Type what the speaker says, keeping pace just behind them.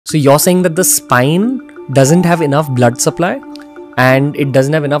So you're saying that the spine doesn't have enough blood supply and it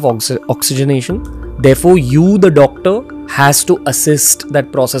doesn't have enough oxygenation. Therefore, you, the doctor, has to assist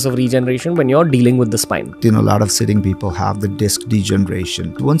that process of regeneration when you're dealing with the spine. A lot of sitting people have the disc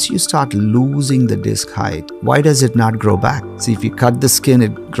degeneration. Once you start losing the disc height, why does it not grow back? See, if you cut the skin,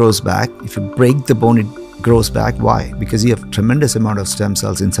 it grows back. If you break the bone, it grows back. Why? Because you have a tremendous amount of stem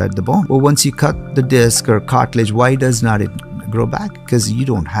cells inside the bone. Well, once you cut the disc or cartilage, why does not it grow back? Because you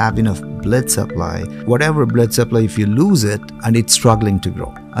don't have enough blood supply. Whatever blood supply, if you lose it, and it's struggling to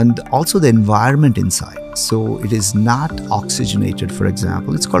grow. And also the environment inside. So it is not oxygenated, for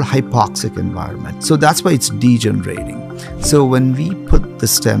example. It's called hypoxic environment. So that's why it's degenerating. So when we put the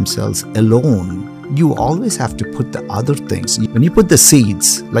stem cells alone, you always have to put the other things. When you put the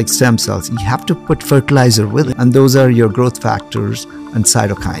seeds, like stem cells, you have to put fertilizer with it. And those are your growth factors and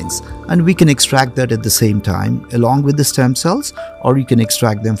cytokines. And we can extract that at the same time along with the stem cells, or you can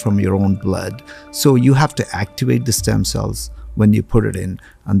extract them from your own blood. So you have to activate the stem cells when you put it in,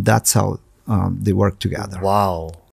 and that's how they work together. Wow.